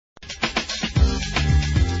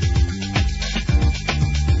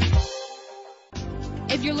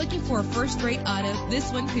If you're looking for a first-rate auto,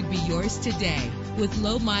 this one could be yours today. With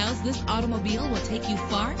low miles, this automobile will take you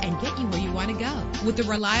far and get you where you want to go. With a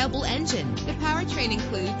reliable engine, the powertrain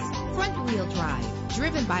includes front-wheel drive,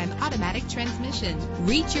 driven by an automatic transmission.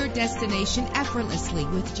 Reach your destination effortlessly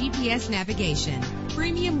with GPS navigation.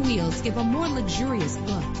 Premium wheels give a more luxurious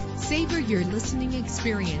look. Savor your listening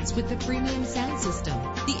experience with the premium sound system.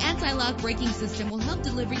 The anti-lock braking system will help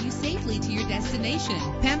deliver you safely to your destination.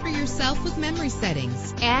 Pamper yourself with memory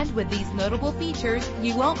settings. And with these notable features,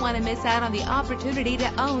 you won't want to miss out on the opportunity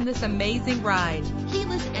to own this amazing ride.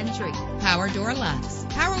 Keyless entry, power door locks,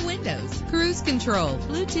 power windows, cruise control,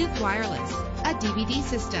 Bluetooth wireless, a DVD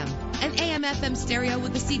system, an AM/FM stereo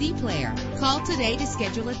with a CD player. Call today to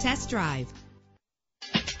schedule a test drive.